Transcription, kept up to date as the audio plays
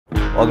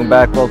Welcome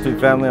back, WeldTube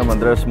family. I'm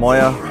Andres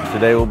Moya.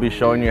 Today we'll be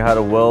showing you how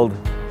to weld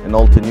an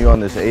old to new on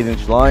this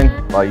 8-inch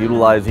line by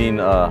utilizing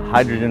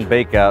hydrogen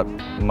bakeout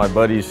with my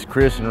buddies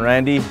Chris and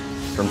Randy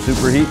from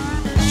Superheat.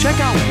 Check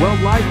out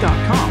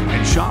weldlife.com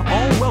and shop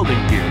all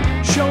welding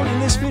gear shown in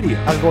this video.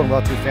 How's it going,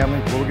 WeldTube family?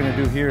 What we're going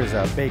to do here is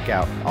a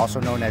bakeout, also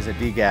known as a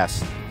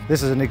Degas.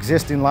 This is an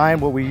existing line.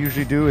 What we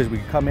usually do is we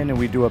come in and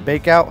we do a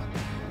bakeout.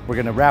 We're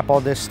going to wrap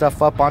all this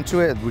stuff up onto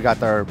it. We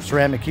got our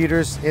ceramic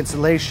heaters,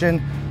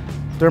 insulation,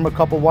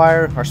 thermocouple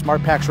wire, our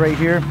smart packs right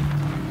here.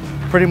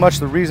 Pretty much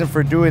the reason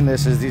for doing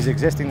this is these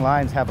existing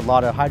lines have a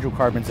lot of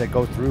hydrocarbons that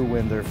go through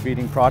when they're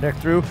feeding product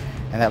through,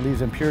 and that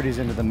leaves impurities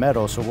into the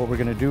metal. So what we're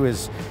going to do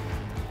is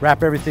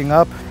wrap everything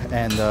up,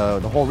 and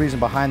the whole reason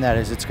behind that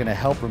is it's going to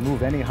help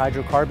remove any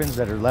hydrocarbons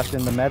that are left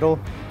in the metal.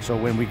 So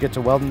when we get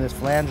to welding this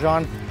flange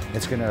on,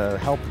 it's going to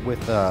help with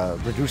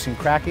reducing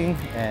cracking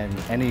and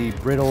any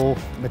brittle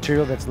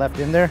material that's left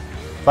in there.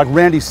 Like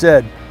Randy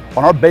said,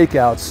 on our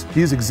bakeouts,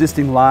 these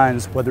existing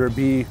lines, whether it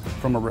be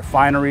from a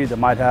refinery that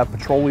might have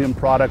petroleum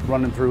product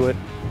running through it,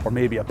 or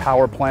maybe a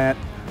power plant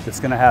that's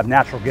going to have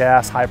natural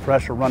gas, high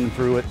pressure running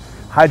through it,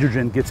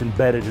 hydrogen gets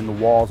embedded in the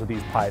walls of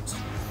these pipes.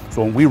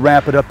 So when we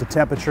ramp it up to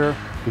temperature,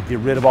 we get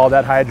rid of all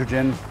that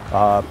hydrogen,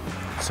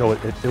 so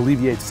it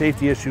alleviates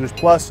safety issues,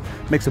 plus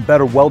makes a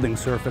better welding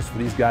surface for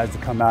these guys to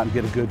come out and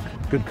get a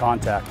good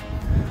contact.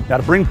 Now,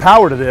 to bring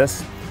power to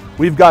this,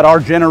 we've got our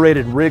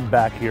generated rig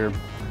back here.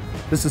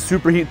 This is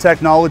Superheat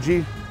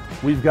technology.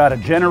 We've got a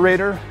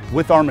generator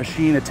with our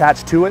machine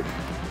attached to it.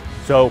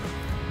 So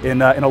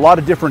in a lot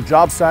of different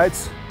job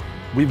sites,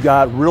 we've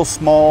got real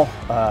small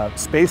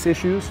space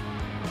issues,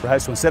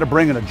 right? So instead of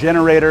bringing a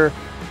generator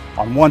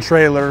on one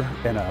trailer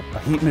and a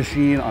heat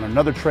machine on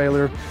another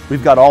trailer,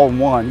 we've got all in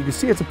one. You can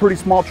see it's a pretty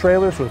small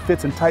trailer, so it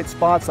fits in tight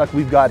spots like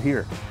we've got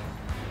here.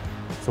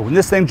 So when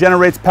this thing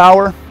generates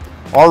power,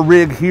 our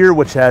rig here,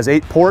 which has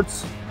 8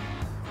 ports,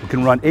 we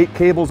can run 8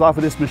 cables off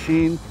of this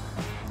machine.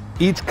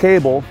 Each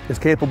cable is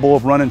capable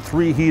of running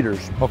 3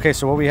 heaters. Okay,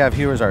 so what we have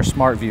here is our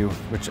Smart View,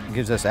 which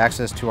gives us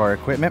access to our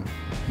equipment.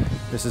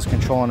 This is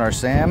controlling our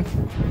SAM,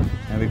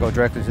 and we go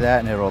directly to that,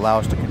 and it'll allow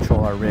us to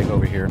control our rig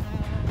over here.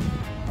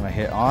 I'm gonna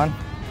hit on.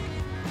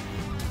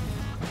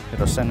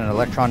 It'll send an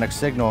electronic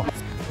signal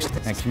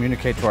and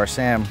communicate to our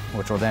SAM,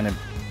 which will then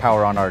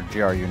power on our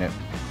GR unit.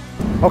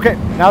 Okay,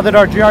 now that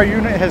our GR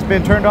unit has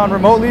been turned on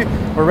remotely,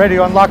 we're ready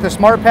to unlock the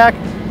Smart Pack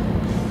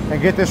and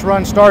get this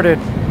run started.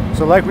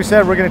 So like we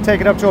said, we're going to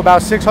take it up to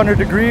about 600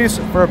 degrees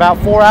for about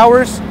 4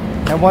 hours.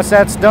 And once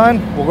that's done,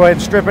 we'll go ahead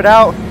and strip it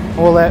out, and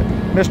we'll let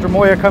Mr.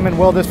 Moya come and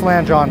weld this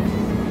flange on.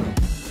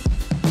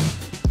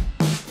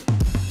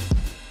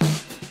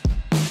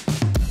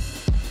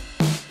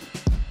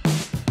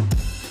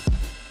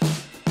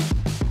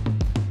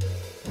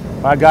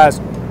 All right, guys,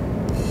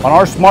 on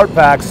our smart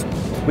packs,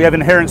 we have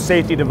inherent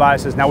safety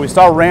devices. Now, we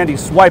saw Randy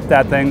swipe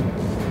that thing.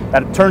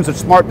 That turns the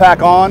smart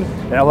pack on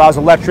and allows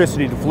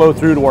electricity to flow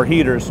through to our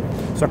heaters.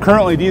 So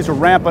currently these are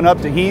ramping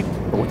up to heat,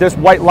 but with this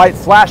white light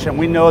flashing,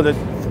 we know that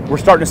we're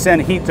starting to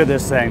send heat to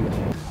this thing.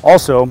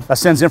 Also, that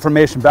sends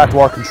information back to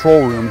our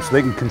control room so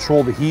they can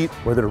control the heat,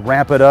 whether to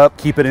ramp it up,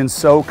 keep it in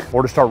soak,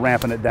 or to start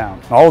ramping it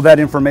down. All of that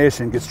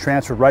information gets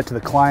transferred right to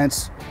the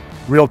clients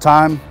real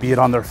time, be it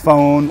on their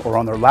phone or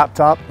on their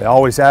laptop. They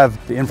always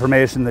have the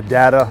information, the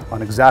data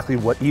on exactly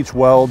what each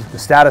weld, the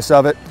status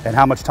of it, and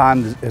how much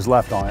time is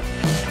left on it.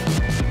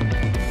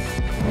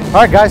 All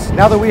right, guys,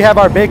 now that we have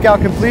our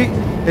bakeout complete,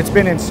 it's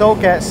been in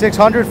soak at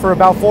 600 for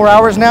about 4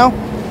 hours now.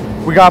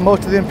 We got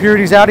most of the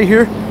impurities out of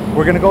here.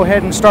 We're gonna go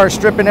ahead and start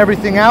stripping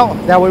everything out.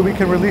 That way we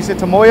can release it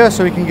to Moya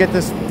so we can get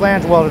this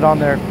flange welded on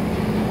there.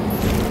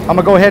 I'm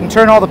gonna go ahead and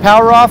turn all the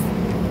power off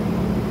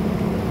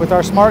with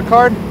our smart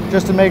card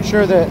just to make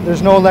sure that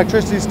there's no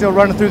electricity still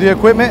running through the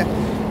equipment.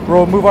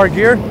 We'll move our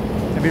gear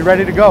and be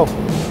ready to go.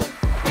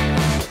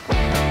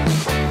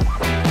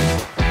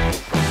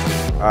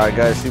 All right,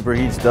 guys,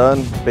 Superheat's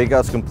done,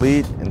 bakeout's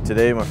complete, and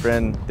today my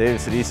friend David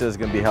Cerisa is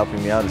going to be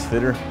helping me out as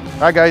fitter.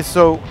 All right, guys,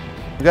 so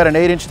we got an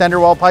 8-inch tender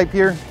wall pipe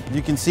here.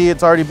 You can see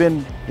it's already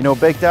been,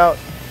 baked out.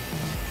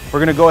 We're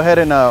going to go ahead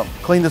and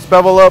clean this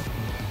bevel up,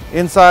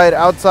 inside,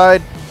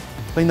 outside.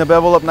 Clean the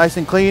bevel up nice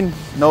and clean,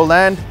 no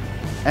land.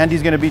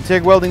 Andy's going to be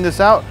TIG welding this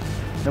out.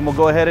 Then we'll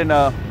go ahead and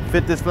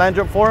fit this flange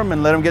up for him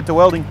and let him get to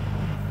welding.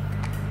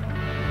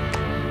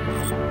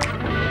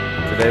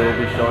 Today we'll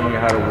be showing you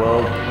how to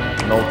weld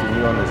an old to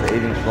new on this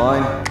 8-inch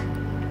line.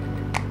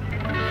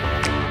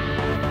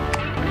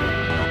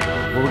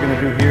 What we're going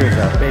to do here is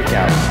a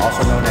bakeout,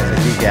 also known as a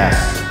Degas.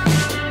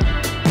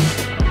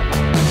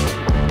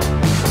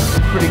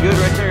 Pretty good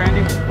right there,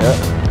 Andy. Yep,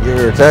 give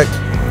her a tack.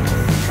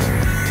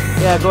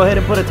 Yeah, go ahead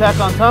and put a tack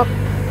on top.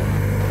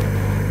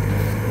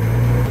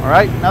 All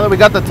right, now that we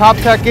got the top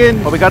tack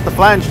in, we got the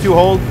flange to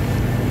hold.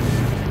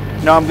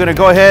 Now I'm gonna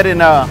go ahead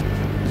and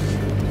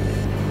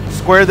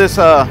square this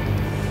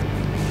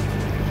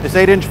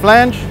 8-inch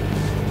flange.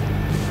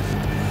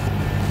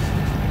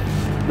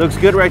 Looks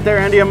good right there,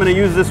 Andy. I'm gonna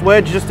use this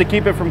wedge just to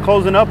keep it from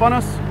closing up on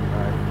us. All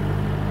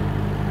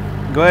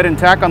right. Go ahead and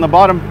tack on the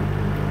bottom.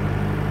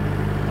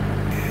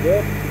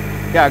 Good.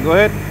 Yeah, go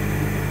ahead.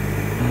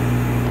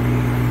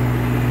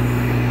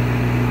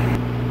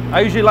 I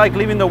usually like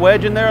leaving the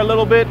wedge in there a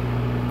little bit.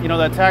 You know,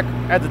 the tack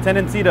has a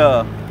tendency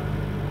to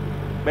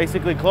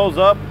basically close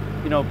up.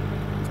 You know,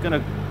 it's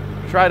gonna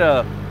try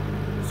to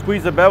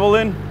squeeze the bevel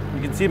in.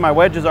 You can see my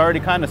wedge is already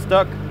kind of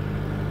stuck.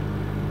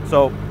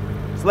 So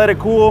just let it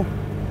cool.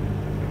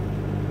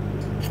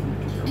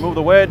 Remove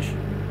the wedge.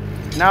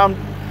 Now I'm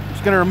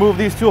just gonna remove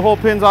these 2 hole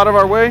pins out of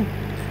our way.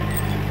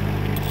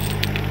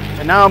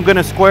 And now I'm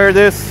gonna square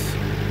this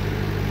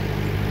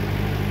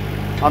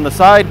on the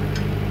side.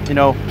 You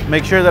know,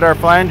 make sure that our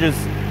flange is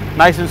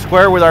nice and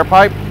square with our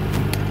pipe.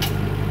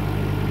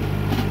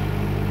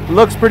 It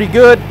looks pretty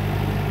good.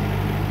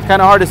 It's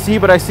kind of hard to see,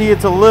 but I see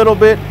it's a little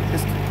bit,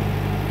 it's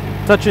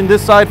touching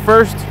this side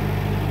first.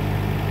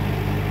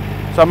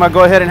 So I'm gonna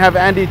go ahead and have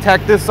Andy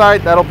tack this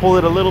side. That'll pull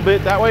it a little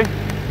bit that way.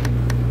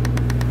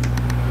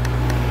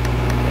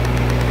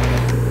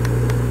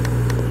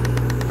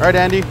 All right,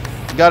 Andy,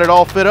 you got it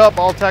all fit up,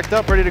 all tacked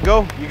up, ready to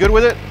go. You good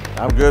with it?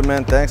 I'm good,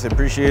 man. Thanks. I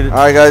appreciate it. All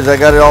right, guys, I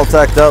got it all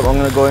tacked up. I'm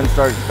going to go ahead and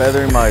start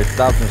feathering my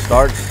stops and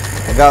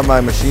starts. I got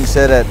my machine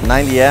set at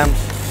 90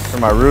 amps for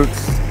my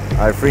roots.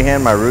 I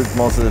freehand my roots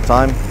most of the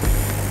time.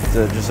 It's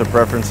just a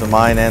preference of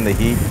mine and the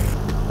heat.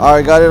 All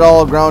right, got it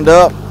all ground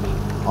up.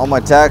 All my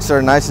tacks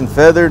are nice and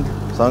feathered.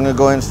 So I'm going to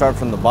go ahead and start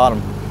from the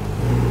bottom.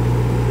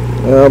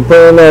 I'm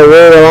putting that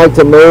rig. I like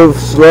to move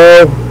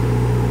slow,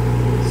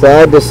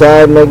 side to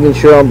side, making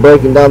sure I'm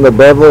breaking down the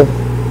bevel,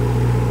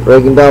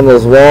 breaking down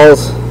those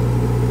walls,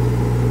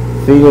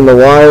 feeding the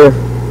wire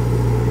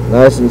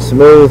nice and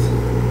smooth.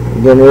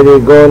 I'm getting ready to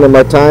go into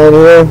my tie-in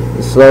here.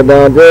 Just slow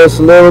down just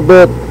a little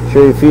bit. Make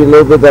sure you feed a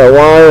little bit of that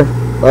wire.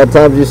 A lot of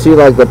times you see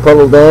like the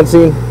puddle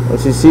dancing.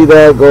 Once you see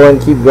that, go ahead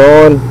and keep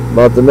going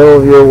about the middle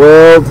of your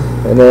weld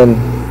and then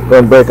go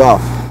and break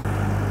off.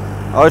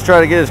 I always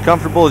try to get as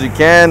comfortable as you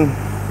can.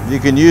 You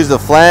can use the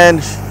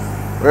flange,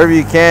 wherever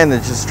you can, to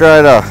just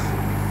try to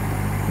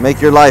make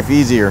your life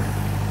easier.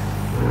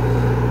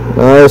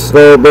 Nice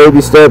slow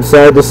baby steps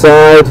side to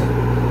side.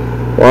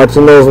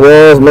 Watching those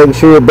walls, making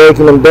sure you're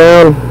breaking them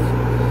down,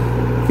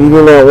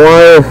 feeding that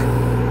wire.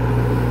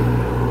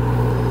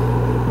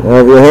 Now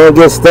if your hand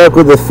gets stuck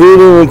with the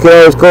feeding, you can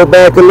always go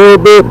back a little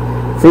bit,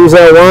 freeze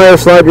that wire,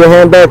 slide your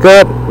hand back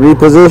up,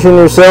 reposition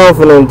yourself,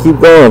 and then keep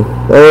going.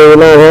 That way you're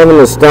not having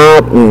to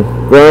stop and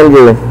grind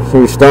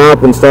your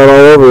stop and start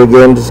all over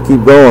again. Just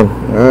keep going.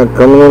 Alright,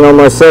 coming in on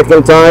my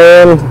second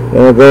tie-in.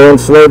 Gonna go and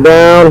slow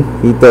down,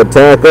 heat that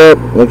tack up,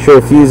 make sure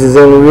it fuses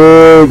in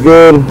really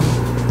good.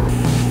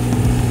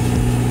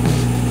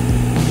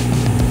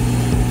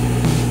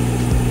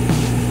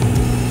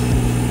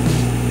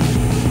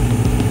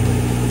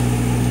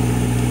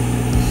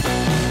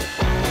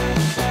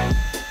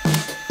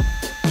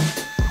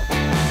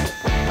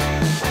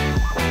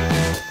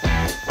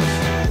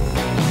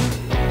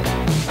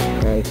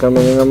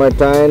 Coming in on my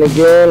tie-in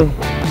again.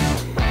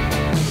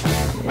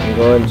 I'm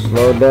going to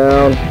slow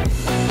down.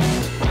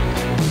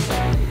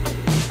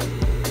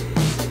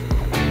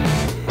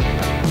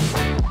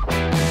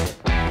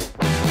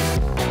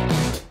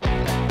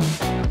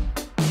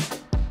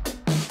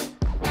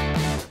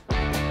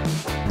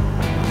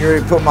 Here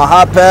already put my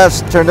hot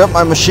pass, turned up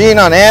my machine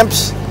on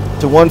amps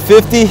to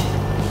 150. Go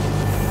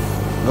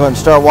ahead and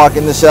start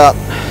walking this out.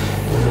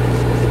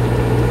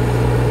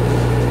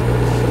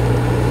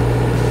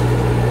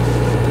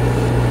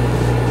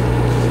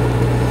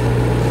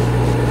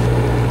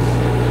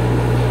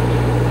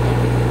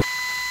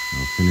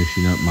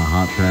 Finishing up my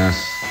hot pass,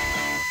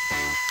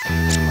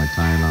 and then my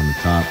tie-in on the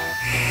top.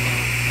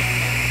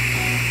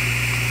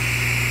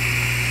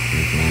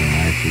 I'm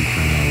actually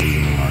trying to leave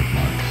the mark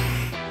marks.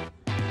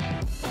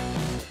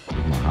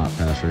 With my hot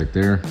pass right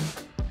there.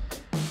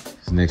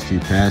 These next few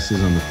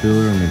passes on the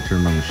filler, I'm going to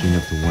turn my machine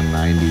up to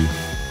 190.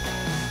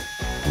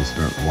 Just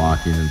start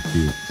walking and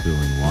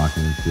filling,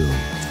 walking and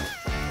filling.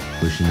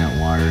 Pushing that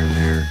wire in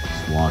there,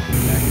 just walking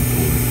back and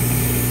forth,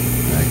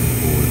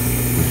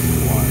 pushing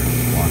the wire,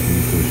 walking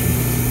and pushing.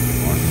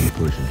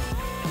 Pushing.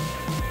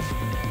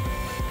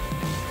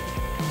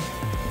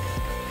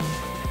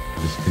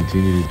 Just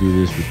continue to do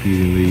this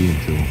repeatedly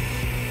until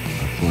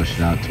I flush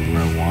it out to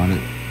where I want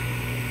it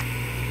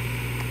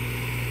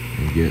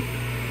and get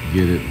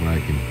it where I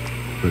can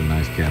put a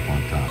nice cap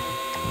on top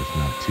where it's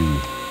not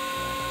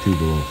too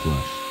below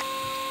flush.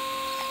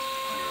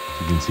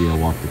 As you can see, I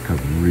walk the cup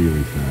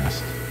really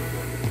fast.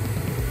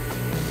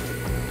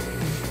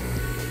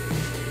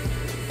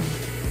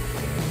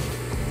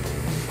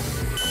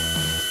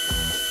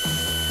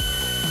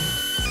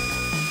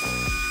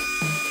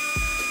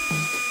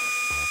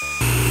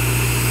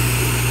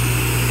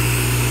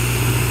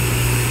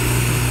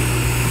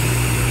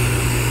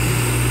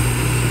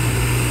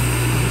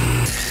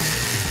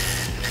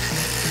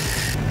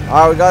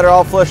 All right, we got her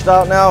all flushed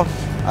out now.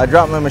 I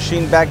dropped my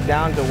machine back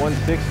down to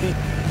 160.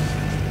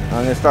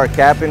 I'm gonna start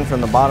capping from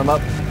the bottom up.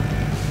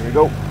 Here we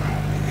go.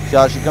 See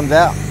how she comes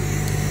out.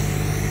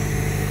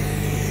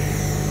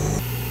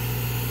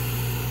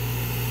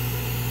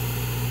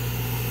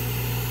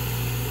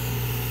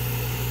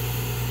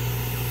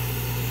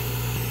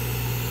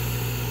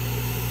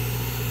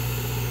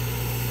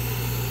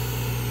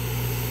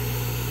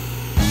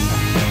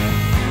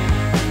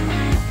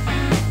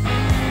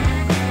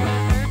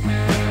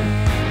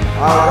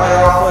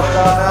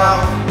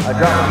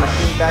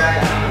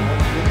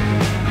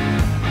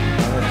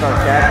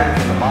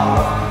 capping from the bottom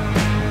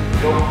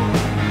up. Go.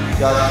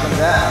 Guys, come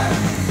down.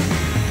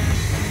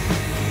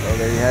 Well,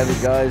 there you have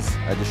it, guys.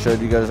 I just showed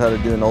you guys how to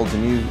do an old to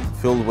new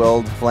filled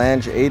weld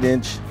flange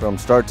 8-inch from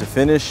start to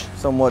finish.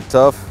 Somewhat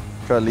tough.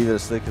 Try to leave it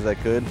as slick as I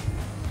could.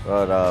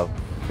 But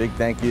big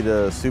thank you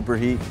to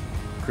Superheat,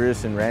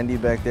 Chris and Randy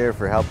back there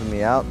for helping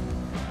me out.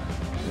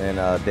 And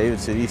David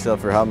Sidisa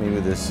for helping me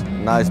with this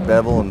nice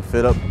bevel and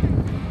fit up.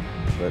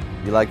 But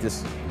if you like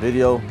this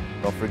video,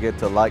 don't forget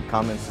to like,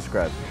 comment,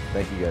 subscribe.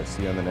 Thank you guys.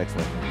 See you on the next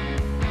one.